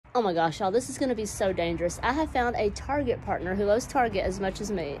Oh my gosh, y'all, this is gonna be so dangerous. I have found a Target partner who loves Target as much as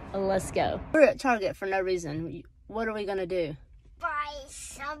me. Let's go. We're at Target for no reason. What are we gonna do? Buy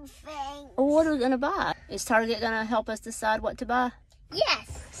something. What are we gonna buy? Is Target gonna help us decide what to buy?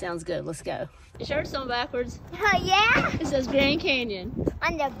 Yes. Sounds good, let's go. Your shirt's on backwards. Oh, yeah? It says Grand Canyon.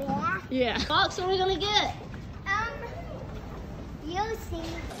 On the back? Yeah. Fox, what are we gonna get? You'll see.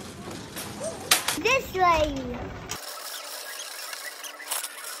 This lady.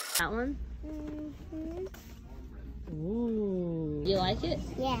 That one? Ooh. You like it?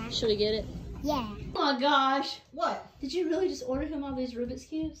 Yeah. Should we get it? Yeah. Oh my gosh. What? Did you really just order him all these Rubik's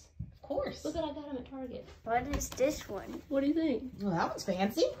Cubes? Of course. Look what I got him at Target. What is this one? What do you think? Well, that one's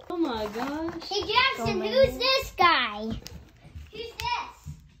fancy. Oh my gosh. Hey, Jackson, who's this guy? Who's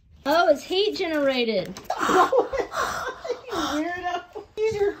this? Oh, it's heat generated. You weirdo.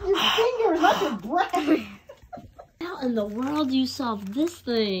 Use your fingers, not your breath. How in the world do you solve this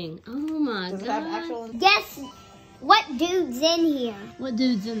thing? Oh my Does it have god. actual... Guess what dude's in here? What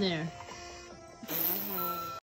dude's in there?